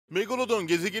Megalodon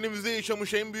gezegenimizde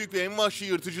yaşamış en büyük ve en vahşi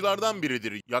yırtıcılardan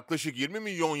biridir. Yaklaşık 20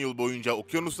 milyon yıl boyunca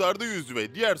okyanuslarda yüzdü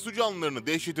ve diğer su canlılarını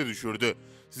dehşete düşürdü.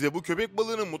 Size bu köpek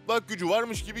balığının mutlak gücü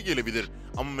varmış gibi gelebilir.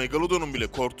 Ama Megalodon'un bile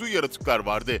korktuğu yaratıklar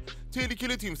vardı.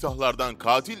 Tehlikeli timsahlardan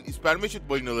katil ispermeçet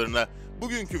balinalarına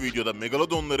bugünkü videoda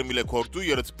Megalodonların bile korktuğu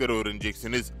yaratıkları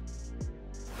öğreneceksiniz.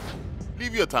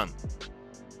 Leviathan.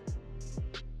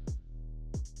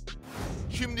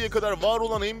 Şimdiye kadar var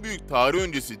olan en büyük tarih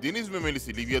öncesi deniz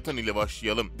memelisi Leviathan ile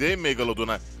başlayalım. Dev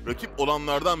Megalodon'a rakip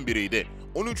olanlardan biriydi.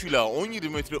 13 ila 17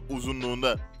 metre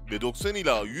uzunluğunda ve 90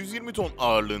 ila 120 ton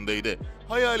ağırlığındaydı.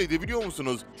 Hayal edebiliyor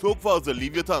musunuz? Çok fazla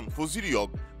Leviathan fosili yok.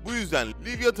 Bu yüzden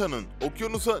Leviathan'ın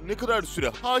okyanusa ne kadar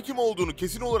süre hakim olduğunu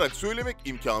kesin olarak söylemek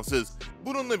imkansız.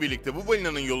 Bununla birlikte bu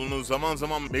balinanın yolunu zaman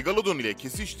zaman Megalodon ile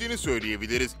kesiştiğini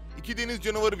söyleyebiliriz. İki deniz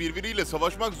canavarı birbiriyle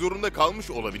savaşmak zorunda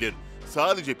kalmış olabilir.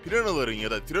 Sadece piranaların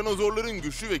ya da tiranozorların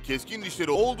güçlü ve keskin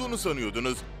dişleri olduğunu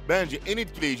sanıyordunuz. Bence en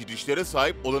etkileyici dişlere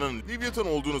sahip olanın Leviathan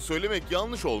olduğunu söylemek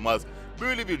yanlış olmaz.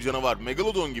 Böyle bir canavar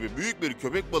Megalodon gibi büyük bir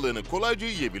köpek balığını kolayca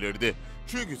yiyebilirdi.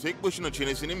 Çünkü tek başına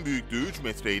çenesinin büyüklüğü 3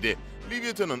 metreydi.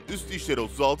 Leviathan'ın üst dişleri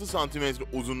 36 cm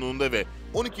uzunluğunda ve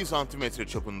 12 cm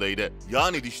çapındaydı.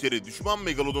 Yani dişleri düşman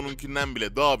Megalodon'unkinden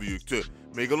bile daha büyüktü.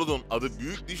 Megalodon adı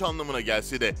büyük diş anlamına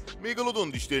gelse de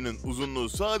Megalodon dişlerinin uzunluğu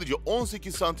sadece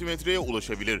 18 santimetreye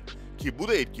ulaşabilir ki bu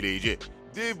da etkileyici.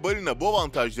 Dev balina bu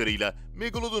avantajlarıyla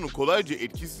Megalodon'u kolayca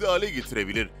etkisiz hale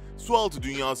getirebilir. Sualtı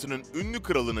dünyasının ünlü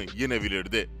kralını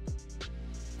yenebilirdi.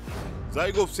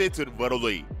 Zygopsater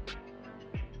varolai.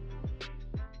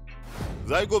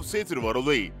 Zygopsater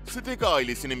varolai, Steka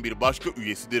ailesinin bir başka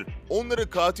üyesidir. Onlara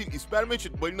katil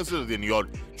ispermeçet balinası da deniyor.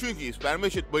 Çünkü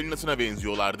ispermeçet balinasına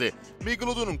benziyorlardı.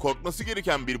 Megalodon'un korkması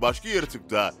gereken bir başka yaratık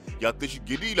da yaklaşık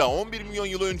 7 ila 11 milyon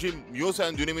yıl önce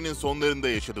Miyosen döneminin sonlarında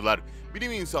yaşadılar.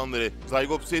 Bilim insanları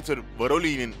Zygopsater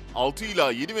varolai'nin 6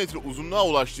 ila 7 metre uzunluğa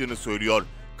ulaştığını söylüyor.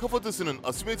 Kafatasının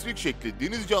asimetrik şekli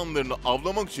deniz canlılarını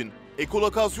avlamak için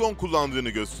ekolokasyon kullandığını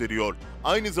gösteriyor.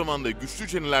 Aynı zamanda güçlü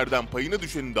çenelerden payına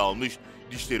düşeni de almış,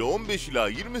 dişleri 15 ila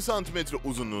 20 santimetre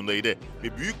uzunluğundaydı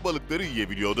ve büyük balıkları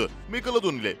yiyebiliyordu.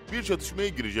 Megalodon ile bir çatışmaya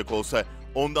girecek olsa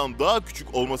ondan daha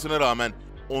küçük olmasına rağmen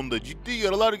onda ciddi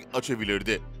yaralar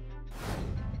açabilirdi.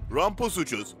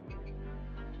 Ramposuchus.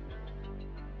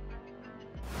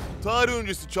 Tarih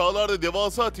öncesi çağlarda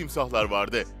devasa timsahlar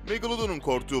vardı. Megalodon'un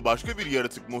korktuğu başka bir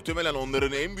yaratık muhtemelen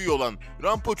onların en büyüğü olan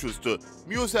Ramposuchus'tu.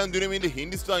 Miyosen döneminde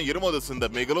Hindistan Yarımadası'nda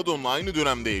Megalodon'la aynı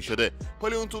dönemde yaşadı.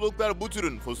 Paleontologlar bu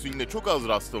türün fosiline çok az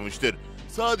rastlamıştır.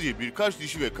 Sadece birkaç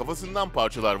dişi ve kafasından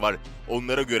parçalar var.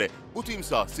 Onlara göre bu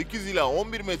timsah 8 ila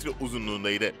 11 metre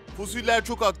uzunluğundaydı. Fosiller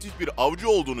çok aktif bir avcı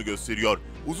olduğunu gösteriyor.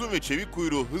 Uzun ve çevik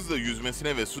kuyruğu hızla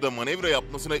yüzmesine ve suda manevra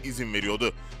yapmasına izin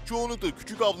veriyordu. Çoğunlukla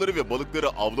küçük avları ve balıkları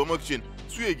avlamak için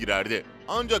suya girerdi.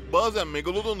 Ancak bazen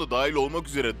Megalodon da dahil olmak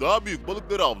üzere daha büyük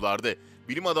balıkları avlardı.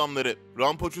 Bilim adamları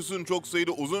Ramposuchus'un çok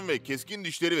sayıda uzun ve keskin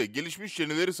dişleri ve gelişmiş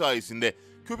çeneleri sayesinde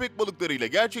köpek balıklarıyla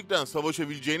gerçekten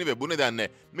savaşabileceğini ve bu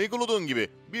nedenle Megalodon gibi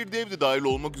bir dev de dahil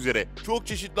olmak üzere çok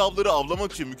çeşitli avları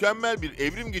avlamak için mükemmel bir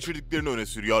evrim geçirdiklerini öne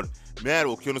sürüyor. Meğer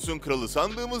okyanusun kralı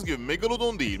sandığımız gibi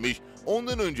Megalodon değilmiş.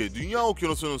 Ondan önce dünya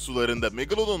okyanusunun sularında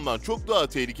Megalodon'dan çok daha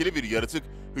tehlikeli bir yaratık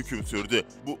hüküm sürdü.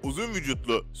 Bu uzun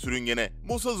vücutlu sürüngene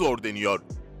Mosasaur deniyor.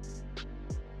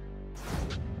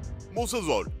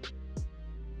 Mosasaur.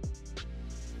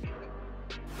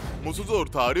 Mosasaur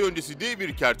tarih öncesi dev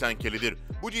bir kertenkeledir.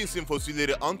 Bu cinsin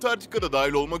fosilleri Antarktika'da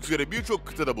dahil olmak üzere birçok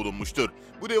kıtada bulunmuştur.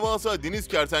 Bu devasa deniz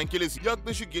kertenkelesi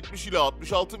yaklaşık 70 ila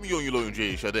 66 milyon yıl önce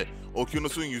yaşadı.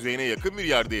 Okyanusun yüzeyine yakın bir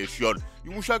yerde yaşıyor.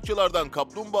 Yumuşakçalardan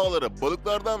kaplumbağalara,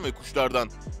 balıklardan ve kuşlardan,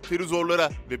 pterozorlara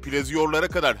ve pleziyorlara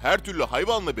kadar her türlü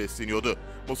hayvanla besleniyordu.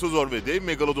 Mosasaur ve dev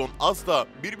Megalodon asla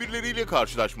birbirleriyle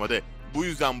karşılaşmadı. Bu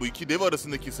yüzden bu iki dev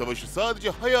arasındaki savaşı sadece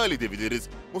hayal edebiliriz.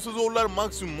 Mosasaurlar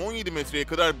maksimum 17 metreye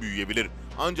kadar büyüyebilir.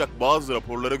 Ancak bazı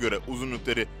raporlara göre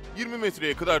uzunlukları 20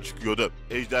 metreye kadar çıkıyordu.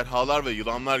 Ejderhalar ve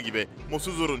yılanlar gibi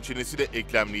Mosasaur'un çenesi de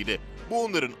eklemliydi. Bu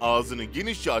onların ağzını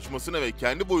genişçe açmasına ve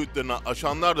kendi boyutlarına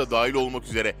aşanlar da dahil olmak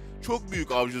üzere çok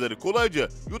büyük avcıları kolayca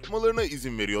yutmalarına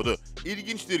izin veriyordu.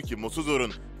 İlginçtir ki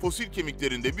Mosasaur'un fosil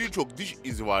kemiklerinde birçok diş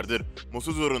izi vardır.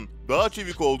 Mosasaur'un daha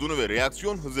çevik olduğunu ve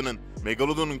reaksiyon hızının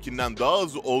Megalodon'unkinden daha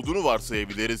hızlı olduğunu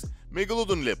varsayabiliriz.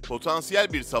 Megalodon ile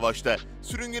potansiyel bir savaşta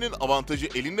sürüngenin avantajı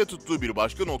elinde tuttuğu bir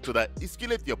başka noktada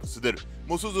iskelet yapısıdır.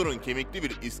 Mosasaur'un kemikli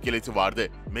bir iskeleti vardı.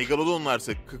 Megalodonlar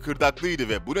ise kıkırdaklıydı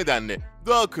ve bu nedenle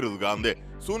daha kırılgandı.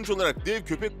 Sonuç olarak dev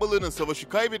köpek balığının savaşı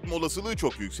kaybetme olasılığı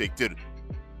çok yüksektir.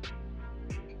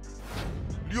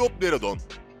 Leopterodon.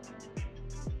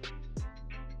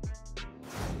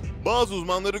 Bazı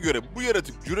uzmanlara göre bu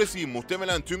yaratık Jurassic'in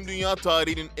muhtemelen tüm dünya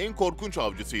tarihinin en korkunç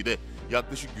avcısıydı.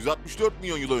 yaklaşık 164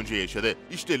 milyon yıl önce yaşadı.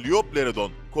 İşte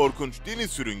Megalodon, korkunç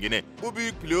deniz sürüngeni. Bu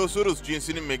büyük Plesiosaurus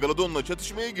cinsinin Megalodon'la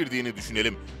çatışmaya girdiğini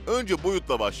düşünelim. Önce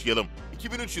boyutla başlayalım.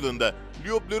 2003 yılında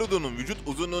Megalodon'un vücut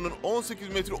uzunluğunun 18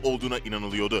 metre olduğuna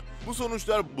inanılıyordu. Bu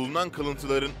sonuçlar bulunan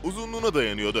kalıntıların uzunluğuna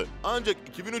dayanıyordu. Ancak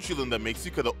 2003 yılında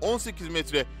Meksika'da 18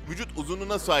 metre vücut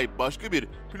uzunluğuna sahip başka bir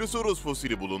Plesiosaurus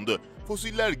fosili bulundu.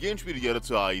 Fosiller genç bir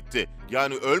yaratığa aitti.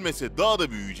 Yani ölmese daha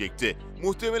da büyüyecekti.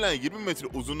 Muhtemelen 20 metre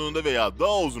uzunluğunda veya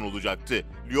daha uzun olacaktı.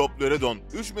 Megalodon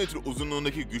 3 metre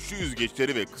uzunluğundaki güçlü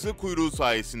yüzgeçleri ve kısa kuyruğu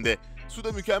sayesinde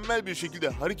suda mükemmel bir şekilde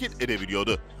hareket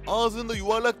edebiliyordu. Ağzında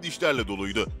yuvarlak dişlerle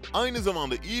doluydu. Aynı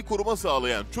zamanda iyi koruma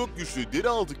sağlayan çok güçlü deri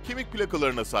altı kemik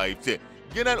plakalarına sahipti.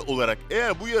 Genel olarak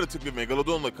eğer bu yaratık bir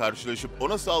Megalodon'la karşılaşıp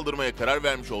ona saldırmaya karar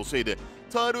vermiş olsaydı,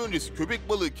 tarih öncesi köpek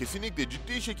balığı kesinlikle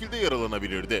ciddi şekilde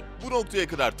yaralanabilirdi. Bu noktaya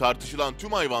kadar tartışılan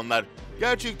tüm hayvanlar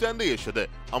gerçekten de yaşadı.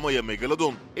 Ama ya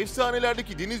Megalodon,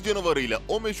 efsanelerdeki deniz canavarıyla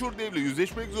o meşhur devle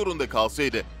yüzleşmek zorunda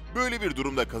kalsaydı, böyle bir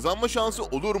durumda kazanma şansı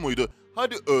olur muydu?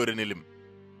 Hadi öğrenelim.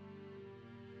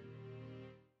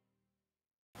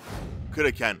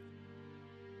 Kraken.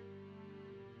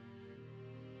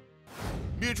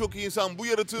 Birçok insan bu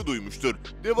yaratığı duymuştur.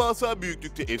 Devasa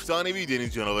büyüklükte efsanevi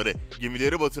deniz canavarı,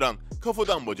 gemileri batıran,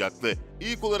 kafadan bacaklı.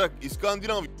 İlk olarak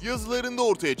İskandinav yazılarında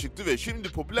ortaya çıktı ve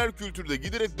şimdi popüler kültürde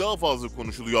giderek daha fazla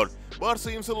konuşuluyor.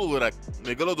 Varsayımsal olarak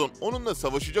Megalodon onunla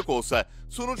savaşacak olsa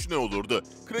sonuç ne olurdu?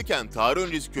 Kraken tarih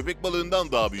öncesi köpek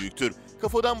balığından daha büyüktür.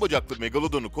 Kafadan bacaklı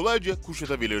Megalodon'u kolayca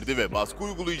kuşatabilirdi ve baskı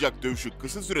uygulayacak dövüşü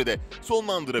kısa sürede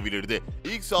sonlandırabilirdi.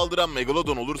 İlk saldıran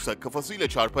Megalodon olursa kafasıyla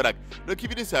çarparak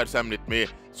rakibini sersemletmeye,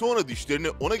 sonra dişlerini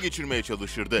ona geçirmeye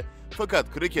çalışırdı.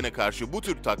 Fakat Kraken'e karşı bu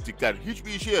tür taktikler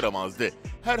hiçbir işe yaramazdı.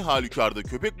 Her halükarda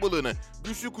köpek balığını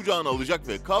güçlü kucağına alacak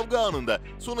ve kavga anında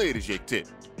sona erecekti.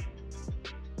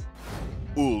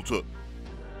 Uğultu.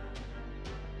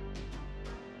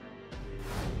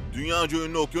 Dünyaca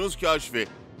ünlü okyanus keşfi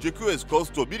Jacques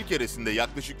Cousteau bir keresinde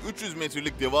yaklaşık 300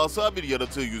 metrelik devasa bir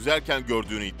yaratığı yüzerken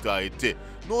gördüğünü iddia etti.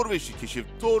 Norveçli keşif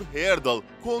Thor Heyerdahl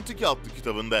Kon-Tiki adlı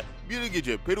kitabında bir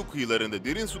gece Peru kıyılarında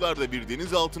derin sularda bir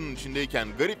denizaltının içindeyken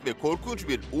garip ve korkunç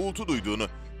bir uğultu duyduğunu,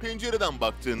 pencereden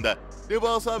baktığında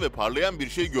devasa ve parlayan bir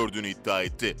şey gördüğünü iddia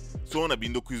etti. Sonra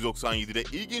 1997'de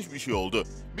ilginç bir şey oldu.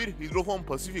 Bir hidrofon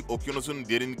Pasifik Okyanusu'nun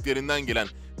derinliklerinden gelen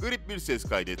garip bir ses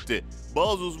kaydetti.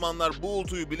 Bazı uzmanlar bu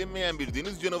uğultuyu bilinmeyen bir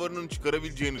deniz canavarının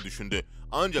çıkarabileceğini düşündü.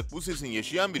 Ancak bu sesin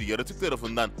yaşayan bir yaratık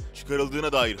tarafından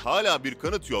çıkarıldığına dair hala bir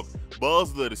kanıt yok.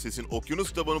 Bazıları sesin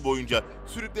okyanus tabanı boyunca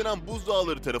sürüklenen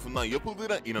buzdağları tarafından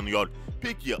yapıldığına inanıyor.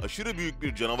 Peki ya aşırı büyük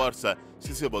bir canavarsa,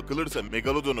 sese bakılırsa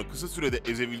Megalodon'u kısa sürede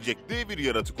ezebilecek dev bir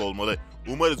yaratık olmalı.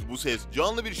 Umarız bu ses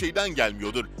canlı bir şeyden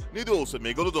gelmiyordur. Ne de olsa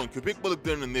Megalodon köpek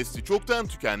balıklarının nesli çoktan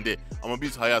tükendi. Ama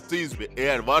biz hayattayız ve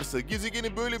eğer varsa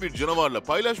gezegeni böyle bir canavarla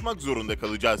paylaşmak zorunda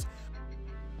kalacağız.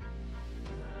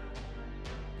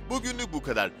 Bugünlük bu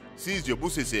kadar. Sizce bu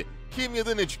sesi kim ya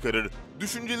da ne çıkarır?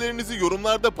 Düşüncelerinizi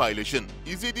yorumlarda paylaşın.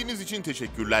 İzlediğiniz için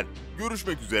teşekkürler.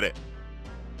 Görüşmek üzere.